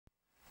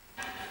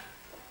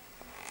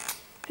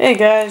Hey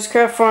guys,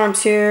 Craft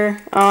Farms here.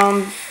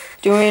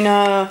 Doing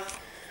a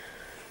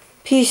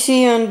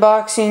PC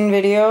unboxing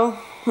video.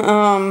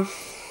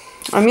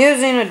 I'm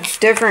using a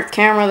different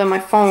camera than my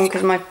phone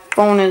because my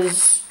phone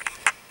is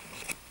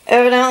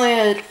evidently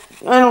I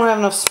don't have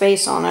enough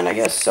space on it, I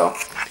guess. So,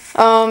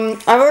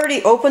 I've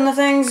already opened the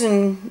things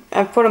and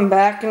I've put them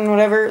back and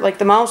whatever. Like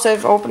the mouse,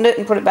 I've opened it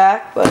and put it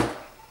back. But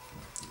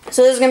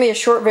so this is gonna be a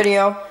short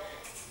video,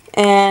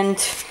 and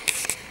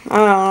I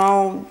don't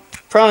know.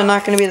 Probably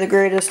not going to be the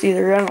greatest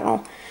either. I don't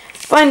know.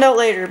 Find out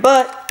later.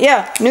 But,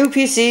 yeah, new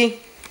PC.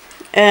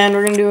 And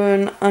we're going to do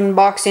an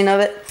unboxing of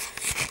it.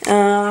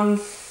 I'm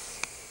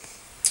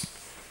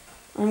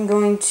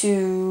going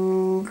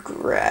to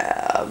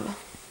grab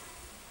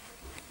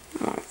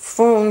my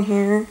phone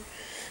here.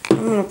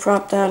 I'm going to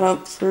prop that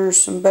up for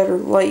some better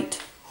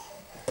light,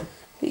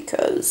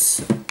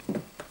 because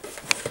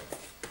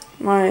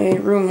my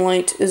room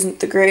light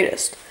isn't the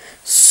greatest.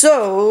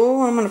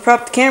 So, I'm going to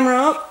prop the camera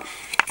up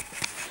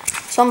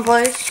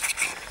someplace,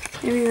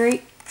 maybe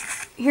right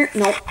here.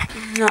 Nope,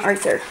 not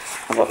right there.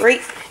 How about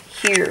right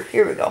here?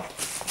 Here we go.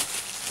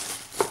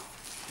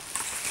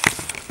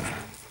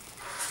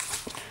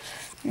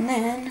 And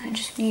then I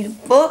just need a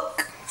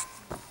book.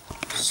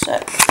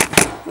 Set.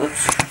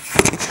 Oops.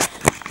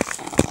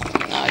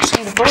 Now I just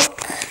need a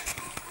book.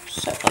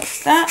 Set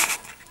like that.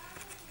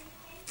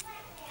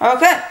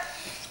 Okay.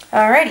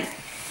 Alrighty.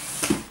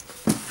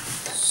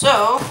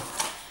 So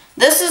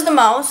this is the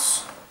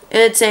mouse.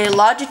 It's a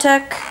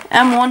Logitech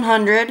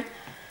M100,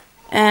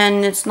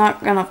 and it's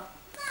not gonna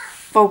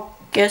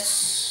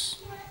focus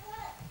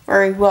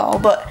very well,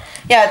 but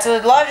yeah, it's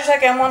a Logitech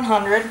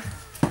M100.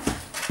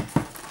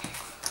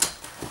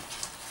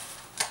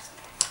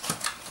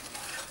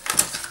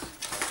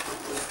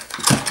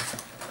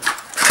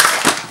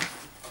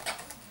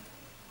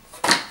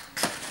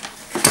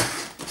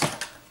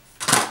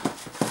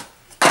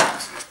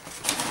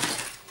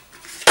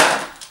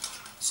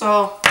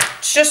 So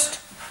it's just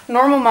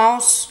normal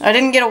mouse. I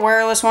didn't get a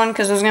wireless one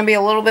because it was going to be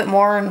a little bit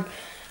more, and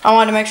I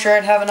wanted to make sure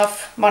I'd have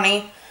enough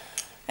money,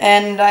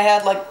 and I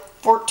had like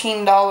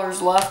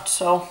 $14 left,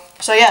 so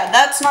yeah,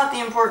 that's not the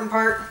important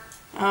part.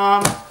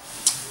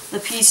 The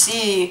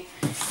PC,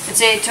 it's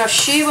a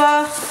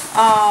Toshiba,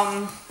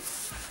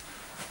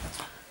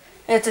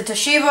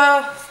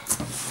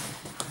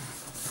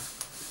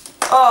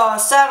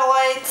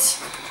 Satellite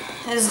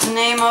is the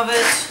name of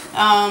it.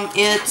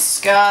 It's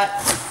got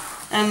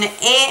an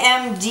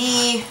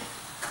AMD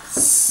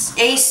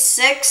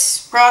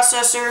A6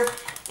 processor,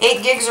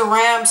 8 gigs of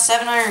RAM,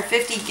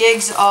 750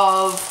 gigs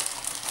of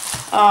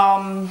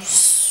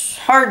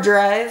hard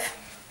drive.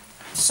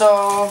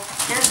 So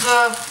here's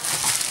the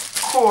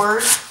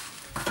cord.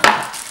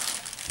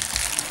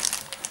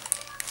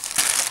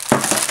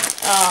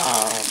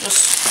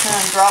 Just kind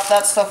of drop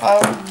that stuff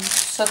out and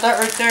set that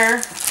right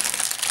there.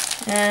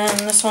 And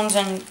this one's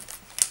in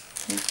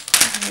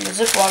the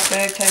Ziploc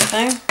bag type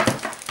thing.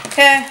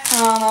 Okay,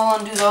 I'll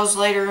undo those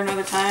later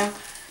another time.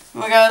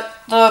 We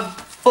got the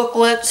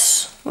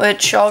booklets,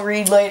 which I'll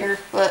read later,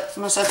 but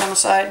I'm going to set them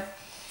aside.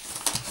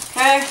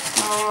 Okay,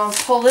 I'll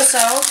pull this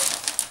out.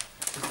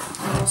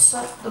 And we'll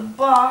set the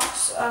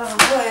box out of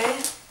the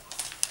way.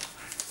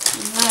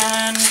 And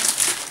then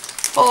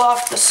pull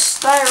off the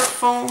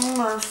styrofoam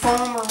or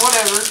foam or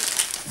whatever.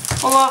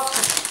 Pull off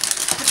the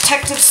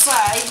protective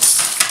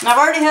sides. And I've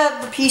already had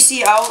the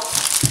PC out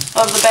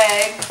of the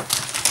bag,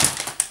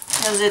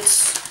 because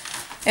it's,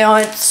 you know,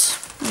 it's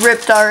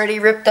ripped up.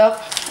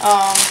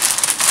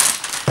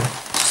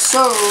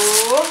 So,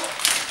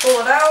 pull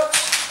it out.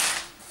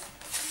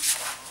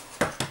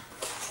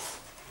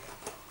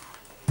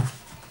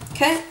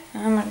 Okay,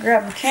 I'm going to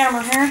grab the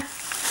camera here.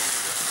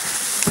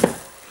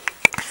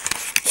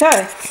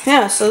 Okay,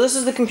 yeah, so this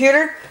is the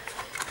computer.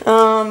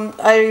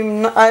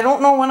 I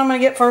don't know when I'm going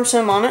to get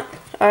FarmSim on it.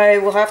 I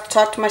will have to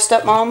talk to my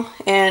stepmom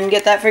and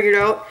get that figured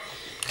out,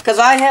 because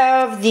I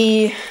have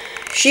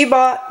she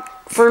bought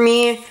for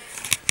me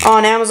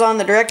on Amazon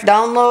the direct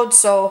download,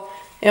 so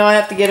you know, I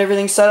have to get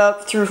everything set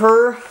up through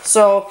her.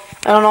 So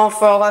I don't know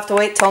if I'll have to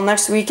wait till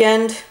next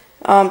weekend.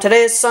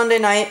 Today is Sunday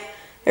night,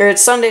 or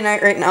it's Sunday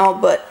night right now,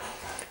 but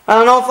I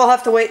don't know if I'll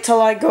have to wait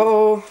till I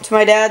go to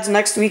my dad's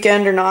next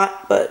weekend or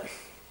not. But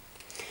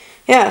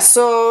yeah,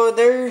 so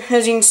there,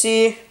 as you can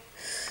see,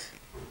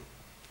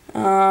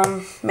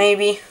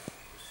 maybe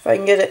if I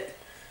can get it.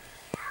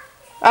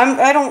 I'm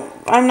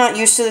not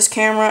used to this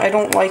camera. I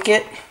don't like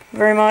it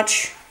very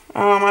much.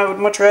 I would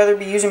much rather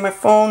be using my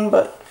phone,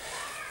 but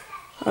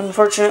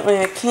unfortunately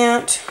I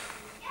can't.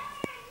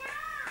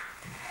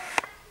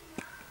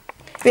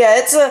 But yeah,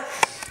 it's a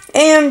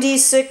AMD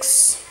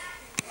 6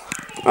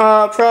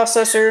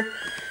 processor,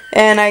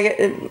 and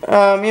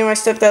me and my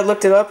stepdad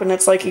looked it up, and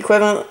it's like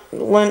equivalent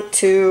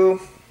to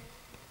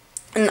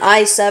an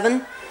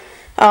i7.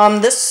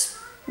 This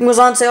was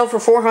on sale for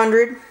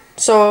 $400,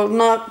 so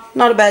not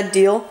a bad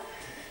deal.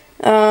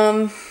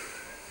 But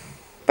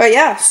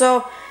yeah,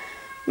 so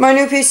my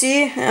new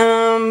PC,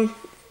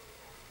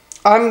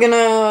 I'm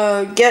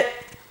gonna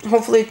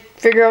hopefully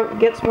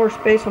get some more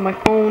space on my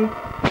phone,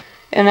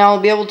 and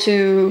I'll be able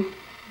to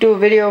do a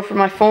video for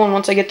my phone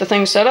once I get the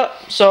thing set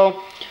up.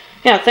 So,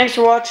 yeah, thanks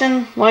for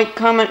watching. Like,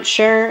 comment,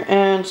 share,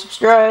 and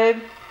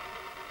subscribe.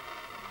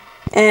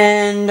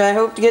 And I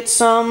hope to get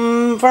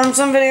some Farm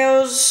Sim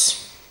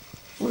videos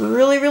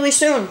really, really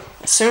soon.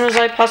 As soon as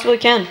I possibly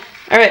can.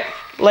 Alright,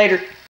 later.